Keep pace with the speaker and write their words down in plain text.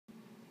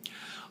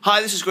Hi,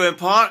 this is Graeme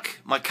Park.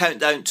 My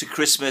countdown to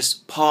Christmas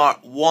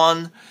part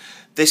 1.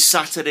 This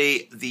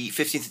Saturday, the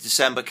 15th of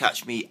December,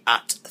 catch me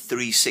at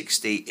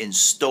 360 in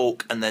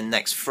Stoke, and then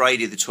next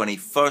Friday, the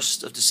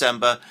 21st of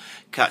December,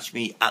 catch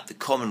me at the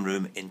Common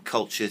Room in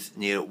Culcheth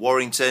near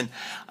Warrington.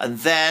 And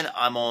then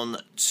I'm on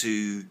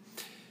to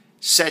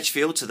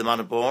Sedgefield, to the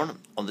Manor Born,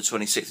 on the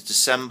 26th of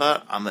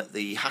December. I'm at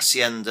the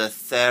Haçienda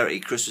 30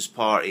 Christmas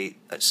party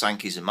at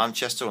Sankey's in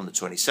Manchester on the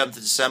 27th of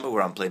December,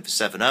 where I'm playing for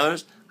 7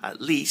 hours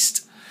at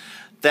least.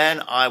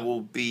 Then I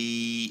will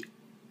be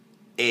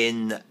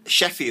in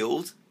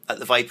Sheffield at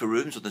the Viper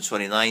Rooms on the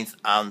 29th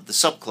and the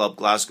Sub Club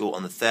Glasgow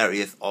on the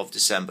 30th of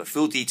December.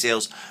 Full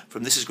details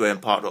from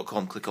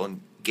thisisgraemepark.com. Click on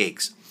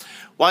gigs.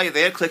 While you're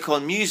there, click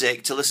on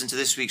music to listen to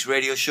this week's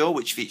radio show,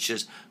 which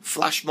features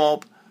Flash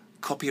Mob,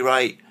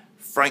 Copyright,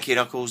 Frankie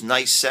Knuckles,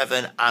 Nice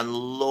 7 and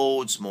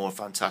loads more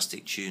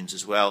fantastic tunes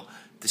as well.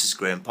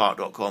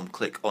 Thisisgraemepark.com.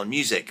 Click on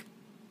music.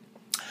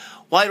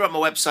 While you're at my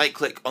website,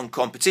 click on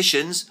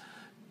competitions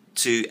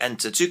to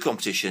enter 2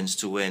 competitions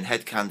to win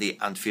Head KANDI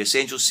and Fierce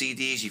Angel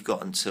CDs. You've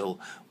got until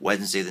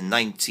Wednesday the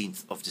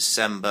 19th of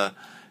December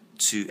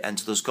to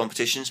enter those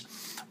competitions.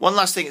 One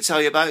last thing to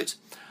tell you about.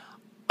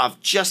 I've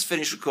just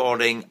finished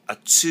recording a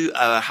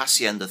 2-hour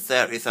Haçienda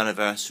 30th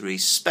anniversary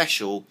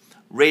special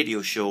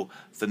radio show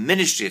for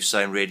Ministry of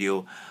Sound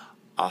Radio.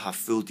 I'll have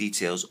full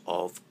details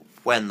of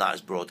when that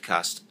is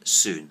broadcast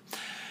soon.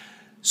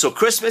 So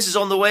Christmas is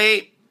on the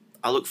way.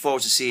 I look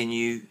forward to seeing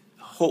you,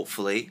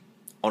 hopefully,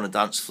 on a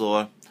dance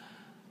floor.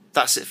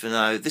 That's it for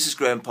now. This is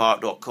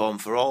graemepark.com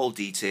for all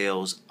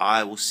details.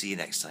 I will see you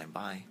next time.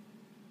 Bye.